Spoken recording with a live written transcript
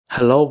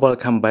Hello,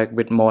 welcome back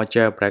with more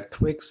Jailbreak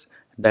Tweaks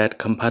that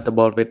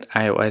compatible with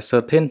iOS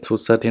 13 to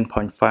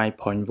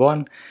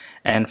 13.5.1.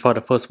 And for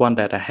the first one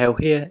that I have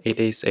here, it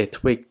is a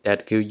tweak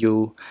that gives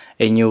you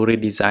a new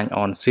redesign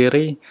on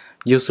Siri.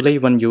 Usually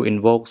when you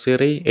invoke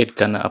Siri, it's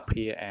gonna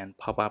appear and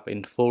pop up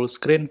in full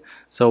screen.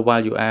 So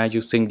while you are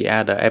using the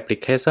other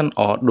application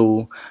or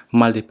do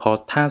multiple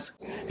tasks,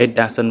 it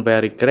doesn't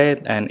very great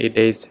and it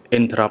is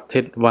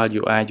interrupted while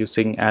you are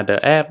using other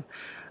app.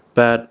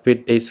 But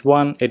with this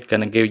one, it's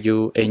gonna give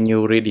you a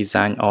new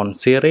redesign on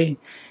Siri.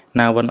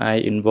 Now when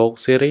I invoke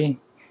Siri,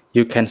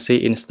 you can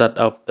see instead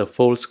of the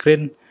full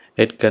screen,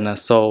 it's gonna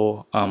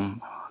show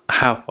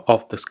half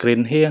of the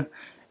screen here.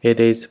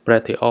 It is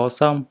pretty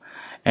awesome.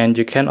 And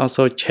you can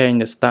also change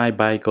the style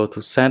by go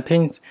to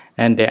settings,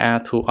 and there are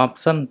two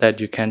options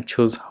that you can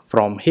choose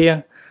from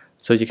here.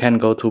 So you can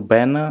go to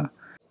banner.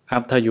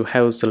 After you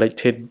have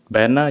selected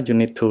banner, you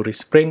need to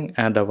respring,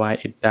 otherwise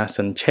it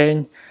doesn't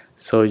change.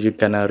 So you're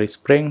gonna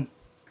respring.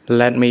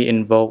 Let me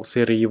invoke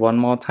Siri one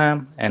more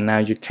time, and now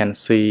you can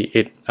see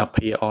it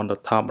appear on the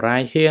top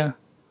right here.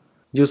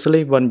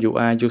 Usually when you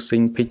are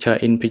using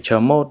picture-in-picture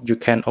mode, you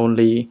can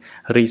only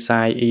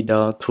resize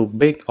either too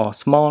big or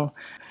small,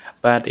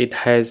 but it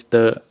has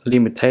the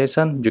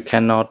limitation. You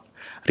cannot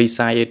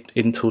resize it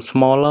into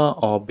smaller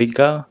or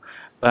bigger.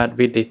 But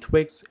with the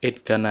tweaks, it's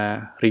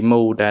gonna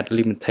remove that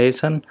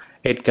limitation.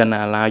 It's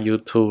gonna allow you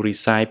to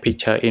resize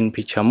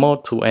picture-in-picture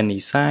mode to any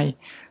size.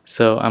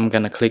 So I'm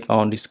gonna click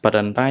on this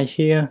button right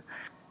here,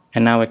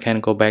 and now I can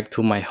go back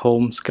to my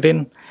home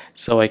screen.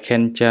 So I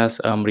can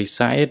just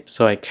resize it,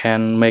 so I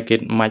can make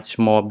it much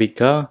more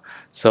bigger,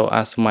 so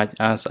as much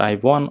as I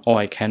want, or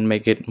I can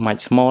make it much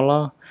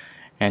smaller.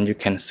 And you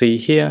can see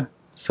here,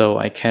 so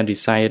I can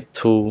resize it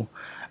to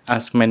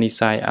as many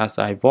size as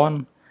I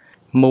want.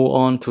 Move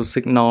on to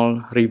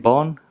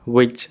SignalReborn,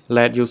 which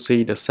let you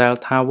see the cell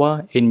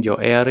tower in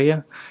your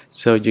area.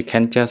 So you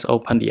can just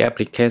open the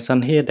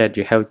application here that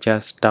you have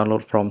just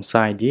downloaded from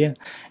side here,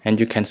 and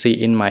you can see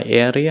in my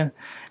area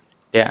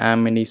there are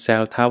many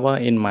cell tower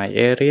in my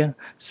area.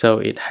 So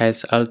it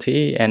has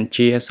LTE and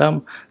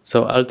GSM.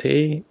 So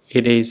LTE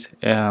it is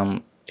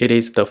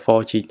the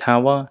 4G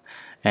tower,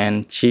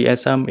 and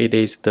GSM it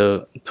is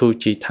the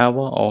 2G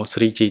tower or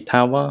 3G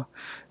tower.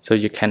 So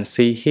you can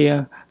see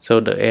here, so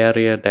the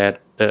area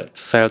that the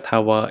cell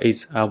tower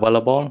is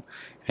available,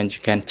 and you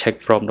can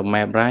check from the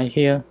map right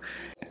here.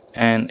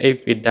 And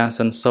if it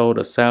doesn't show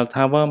the cell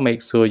tower,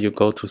 make sure you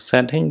go to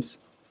settings,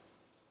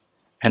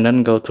 and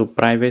then go to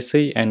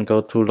privacy and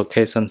go to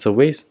location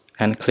service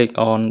and click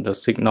on the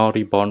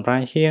SignalReborn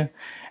right here.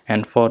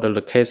 And for the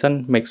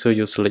location, make sure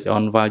you select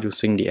on while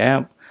using the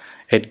app.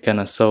 It's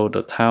gonna show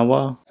the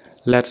tower.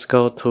 Let's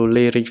go to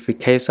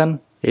Lyrication.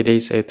 It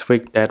is a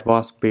tweak that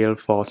was built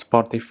for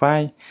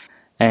Spotify.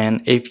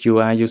 And if you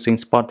are using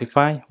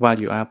Spotify, while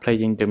you are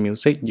playing the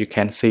music, you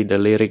can see the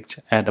lyrics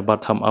at the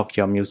bottom of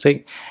your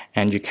music,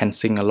 and you can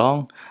sing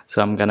along.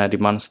 So I'm gonna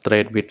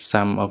demonstrate with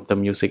some of the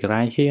music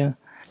right here.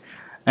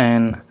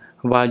 And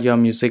while your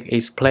music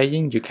is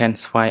playing, you can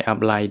swipe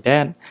up like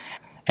that,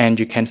 and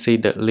you can see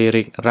the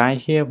lyric right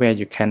here where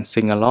you can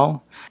sing along.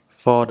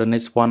 For the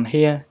next one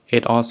here,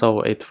 it's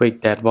also a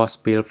tweak that was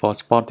built for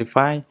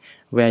Spotify,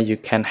 where you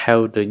can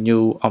have the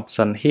new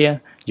option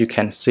here. You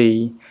can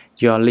see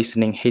your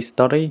listening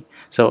history.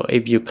 So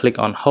if you click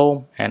on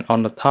home, and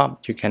on the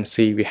top you can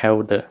see we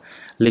have the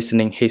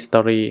listening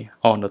history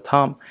on the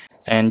top,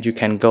 and you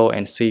can go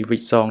and see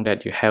which song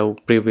that you have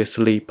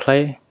previously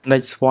played.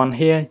 Next one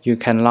here, you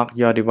can lock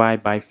your device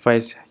by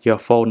face your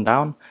phone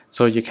down.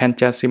 So you can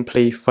just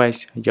simply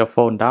face your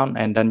phone down,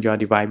 and then your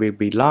device will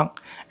be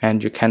locked,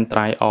 and you can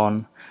try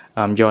on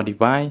your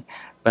device.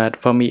 But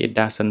for me it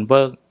doesn't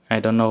work. I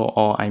don't know,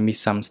 or I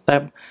missed some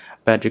step,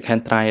 but you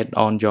can try it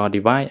on your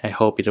device. I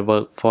hope it will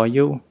work for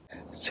you.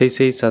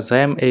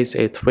 CCShazam is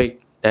a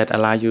tweak that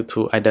allows you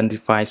to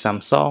identify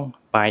some song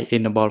by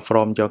enable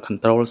from your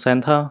control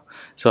center.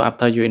 So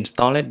after you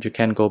install it, you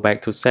can go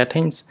back to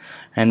settings,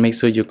 and make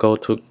sure you go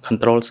to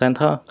control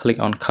center, click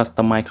on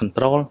customize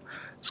control,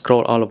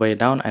 scroll all the way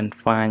down and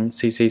find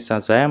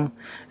CCShazam,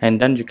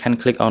 and then you can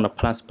click on the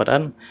plus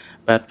button.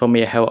 But for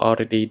me I have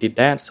already did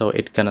that, so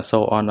it's gonna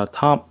show on the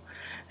top.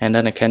 And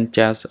then I can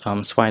just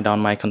swipe down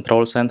my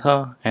control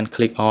center and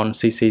click on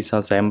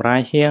CCShazam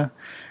right here.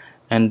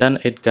 And then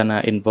it's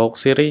gonna invoke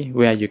Siri,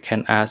 where you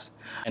can ask,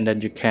 and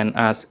then you can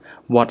ask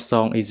what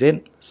song is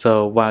it.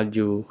 So while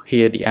you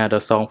hear the other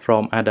song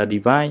from other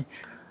device,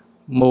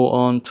 move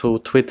on to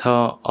Twitter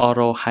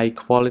Auto High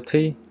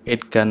Quality.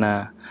 It's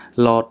gonna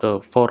load the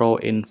photo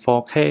in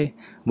 4K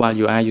while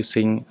you are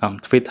using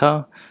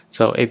Twitter.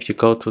 So if you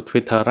go to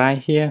Twitter right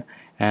here,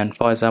 and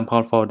for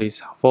example for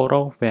this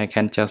photo, where I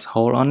can just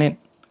hold on it,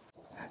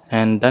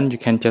 and then you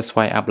can just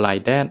swipe up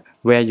like that,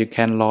 where you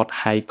can load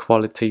high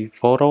quality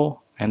photo,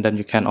 and then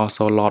you can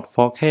also load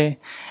 4K,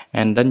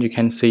 and then you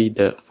can see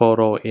the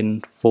photo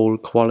in full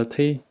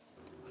quality.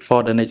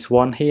 For the next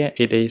one here,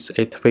 it is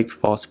a tweak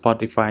for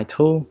Spotify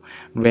too,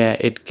 where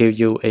it gives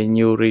you a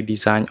new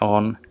redesign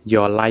on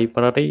your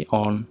library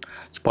on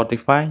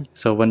Spotify.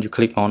 So when you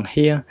click on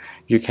here,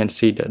 you can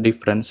see the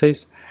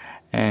differences,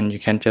 and you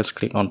can just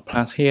click on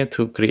plus here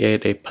to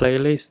create a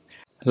playlist.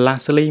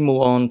 Lastly,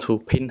 move on to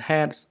pin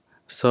heads.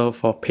 So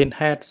for pin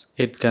heads,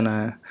 it's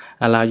gonna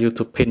allow you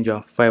to pin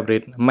your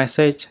favorite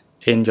message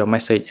in your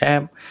message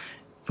app.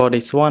 For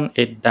this one,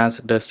 it does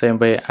the same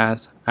way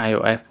as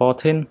iOS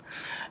 14,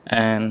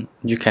 and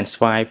you can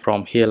swipe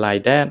from here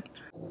like that.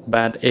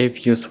 But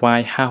if you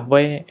swipe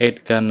halfway,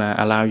 it's gonna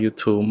allow you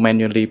to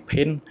manually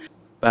pin.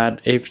 But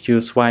if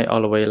you swipe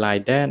all the way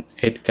like that,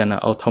 it's gonna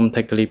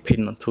automatically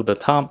pin to the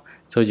top,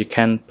 so you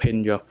can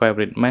pin your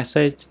favorite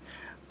message.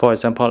 For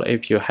example,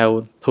 if you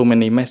have too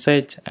many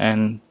messages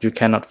and you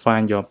cannot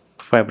find your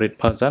favorite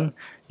person,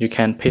 you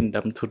can pin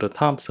them to the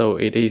top, so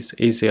it is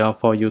easier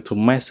for you to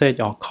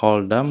message or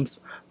call them.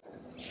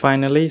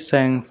 Finally,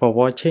 thanks for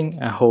watching.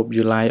 I hope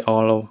you like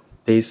all of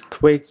these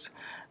tweaks,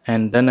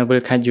 and then I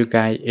will catch you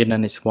guys in the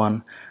next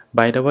one.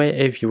 By the way,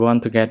 if you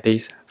want to get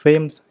these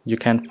themes, you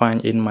can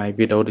find in my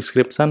video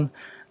description.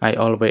 I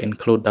always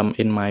include them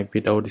in my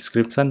video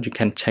description. You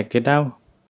can check it out.